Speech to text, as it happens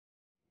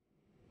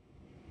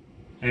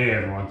Hey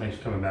everyone, thanks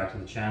for coming back to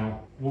the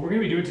channel. What we're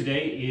going to be doing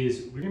today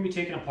is we're going to be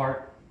taking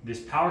apart this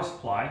power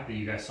supply that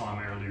you guys saw in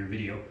my earlier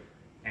video,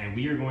 and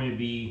we are going to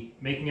be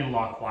making it a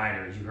lot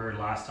quieter. As you heard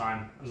last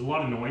time, there's a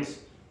lot of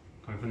noise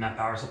coming from that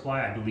power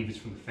supply. I believe it's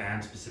from the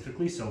fan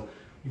specifically. So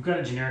you've got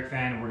a generic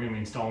fan and we're going to be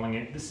installing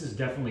it. This is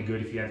definitely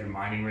good if you have your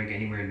mining rig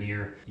anywhere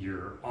near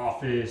your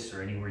office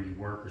or anywhere you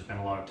work or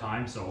spend a lot of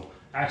time. So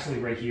actually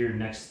right here in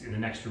the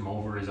next room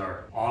over is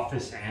our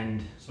office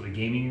and sort of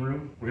gaming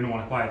room. We're going to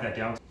want to quiet that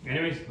down.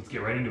 Anyways, let's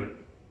get right into it.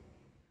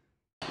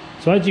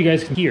 So as you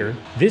guys can hear,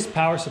 this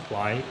power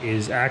supply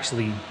is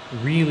actually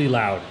really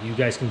loud. You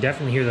guys can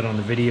definitely hear that on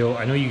the video.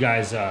 I know you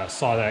guys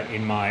saw that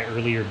in my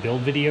earlier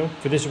build video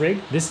for this rig.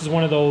 This is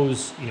one of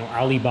those,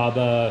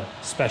 Alibaba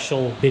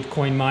special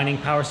Bitcoin mining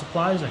power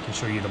supplies. I can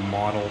show you the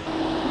model.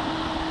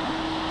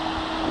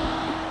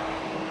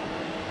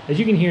 As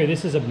you can hear,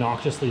 this is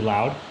obnoxiously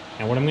loud.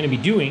 And what I'm going to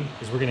be doing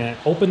is we're going to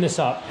open this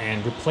up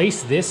and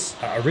replace this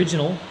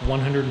original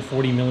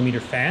 140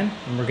 millimeter fan,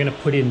 and we're going to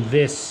put in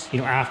this,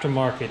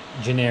 aftermarket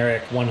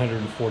generic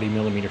 140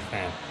 millimeter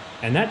fan.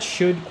 And that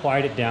should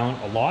quiet it down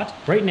a lot.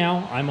 Right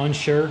now, I'm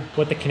unsure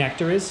what the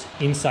connector is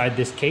inside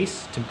this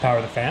case to power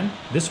the fan.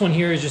 This one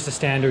here is just a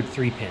standard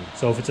 3-pin.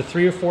 So if it's a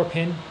 3 or 4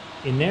 pin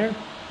in there,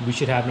 we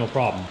should have no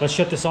problem. Let's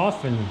shut this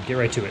off and get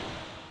right to it.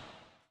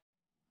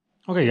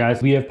 Okay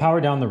guys, we have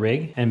powered down the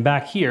rig, and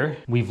back here,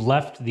 we've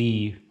left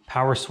the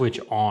power switch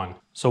on.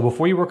 So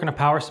before you work on a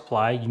power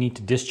supply, you need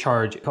to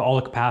discharge all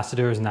the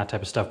capacitors and that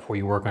type of stuff before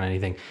you work on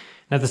anything.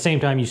 And at the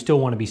same time, you still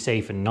want to be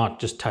safe and not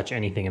just touch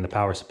anything in the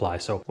power supply.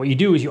 So what you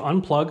do is you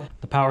unplug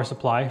the power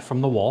supply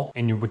from the wall,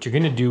 and what you're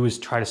going to do is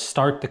try to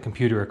start the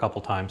computer a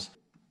couple times.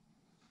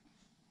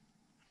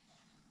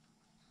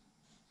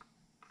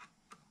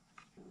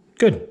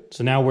 Good.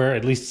 So now we're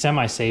at least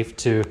semi-safe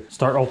to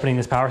start opening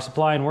this power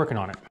supply and working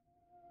on it.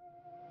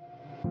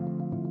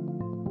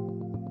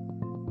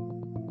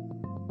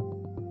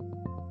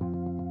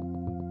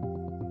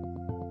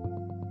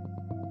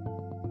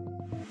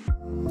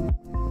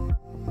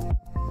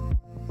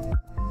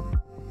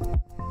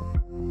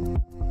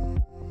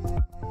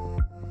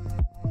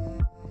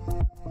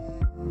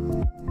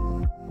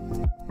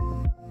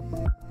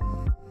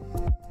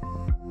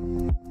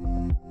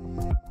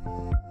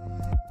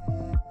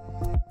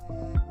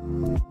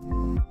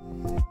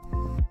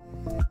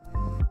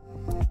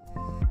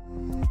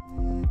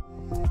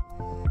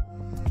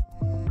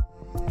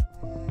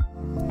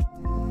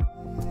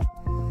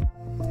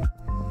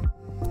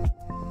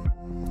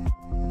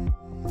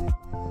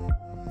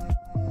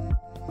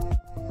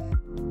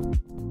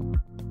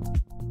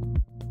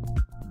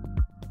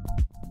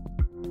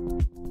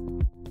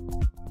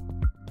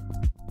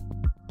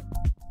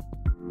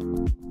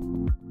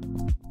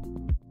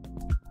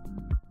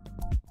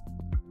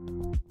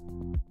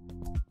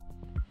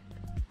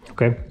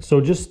 Okay, so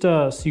just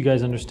so you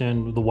guys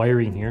understand the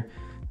wiring here,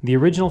 the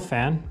original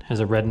fan has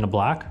a red and a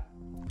black.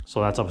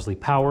 So that's obviously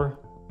power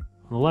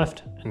on the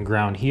left and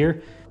ground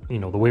here.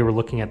 The way we're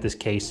looking at this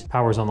case,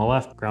 power is on the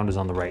left, ground is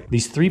on the right.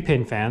 These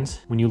 3-pin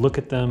fans, when you look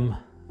at them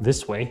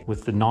this way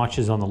with the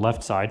notches on the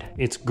left side,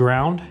 it's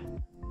ground,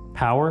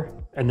 power,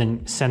 and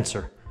then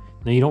sensor.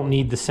 Now you don't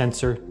need the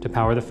sensor to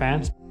power the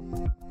fans.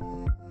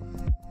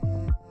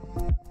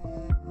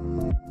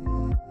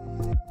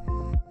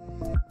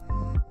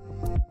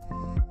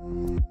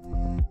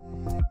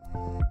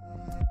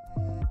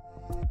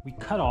 We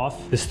cut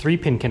off this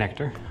 3-pin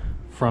connector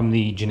from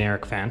the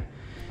generic fan,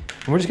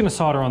 and we're just going to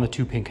solder on the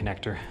 2-pin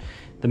connector.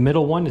 The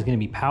middle one is going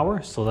to be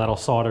power, so that'll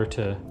solder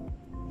to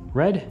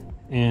red,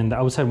 and the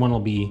outside one will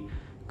be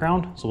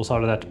ground, so we'll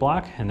solder that to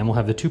black, and then we'll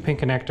have the 2-pin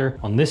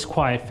connector on this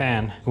quiet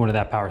fan going to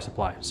that power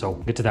supply. So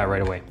we'll get to that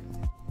right away.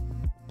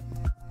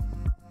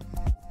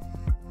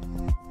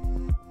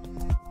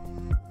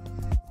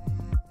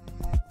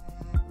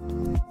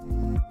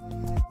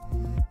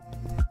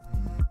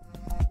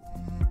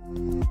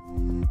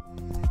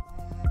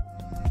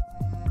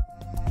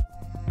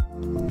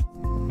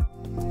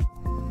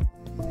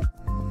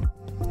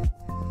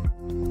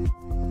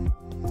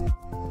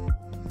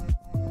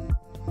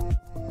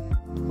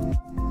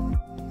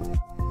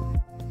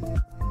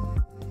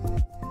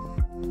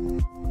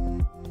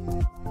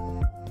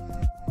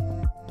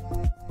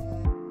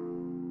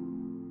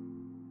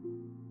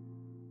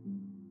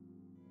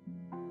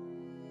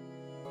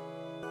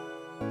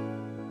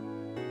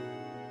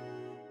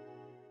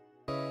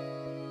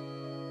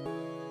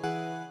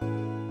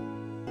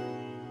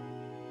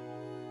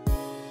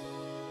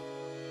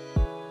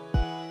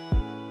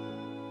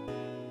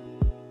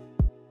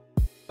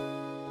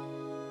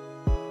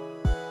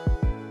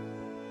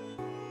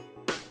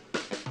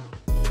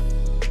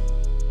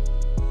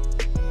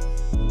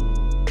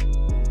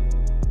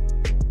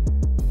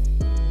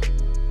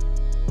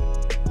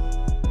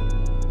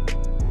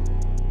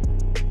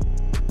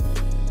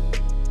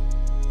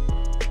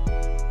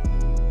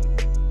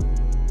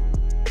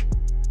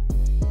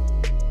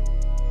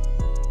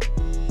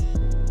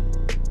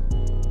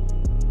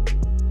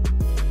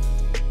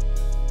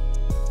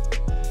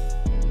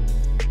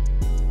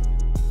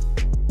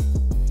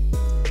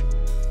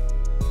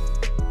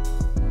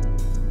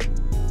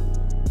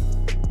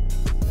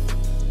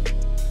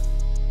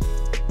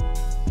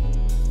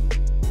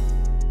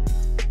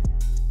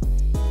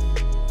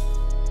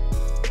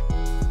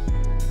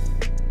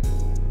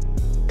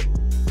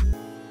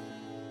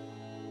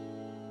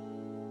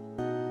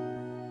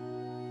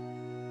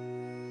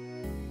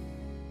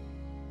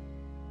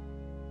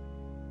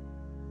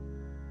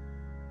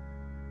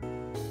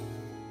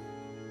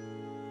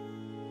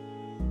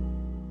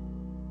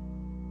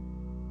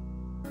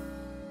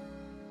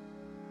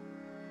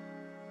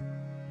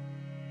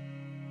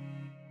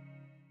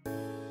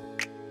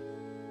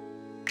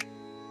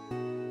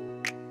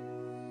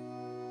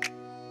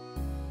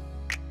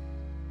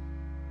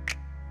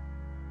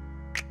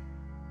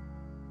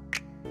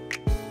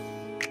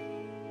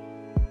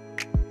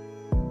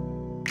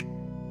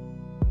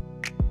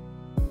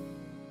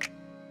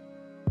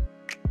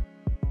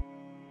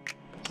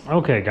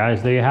 Okay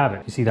guys, there you have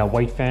it. You see that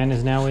white fan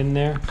is now in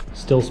there,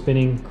 still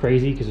spinning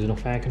crazy because there's no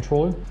fan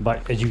controller.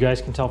 But as you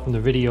guys can tell from the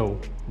video,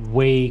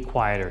 way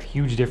quieter,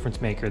 huge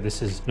difference maker.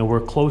 This is nowhere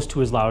close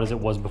to as loud as it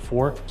was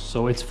before.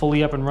 So it's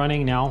fully up and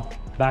running now,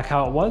 back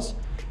how it was.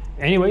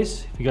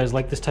 Anyways, if you guys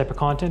like this type of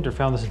content or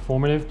found this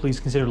informative, please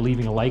consider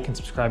leaving a like and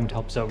subscribing to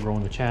help us out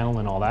growing the channel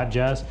and all that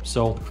jazz.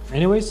 So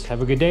anyways,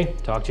 have a good day.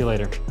 Talk to you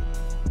later.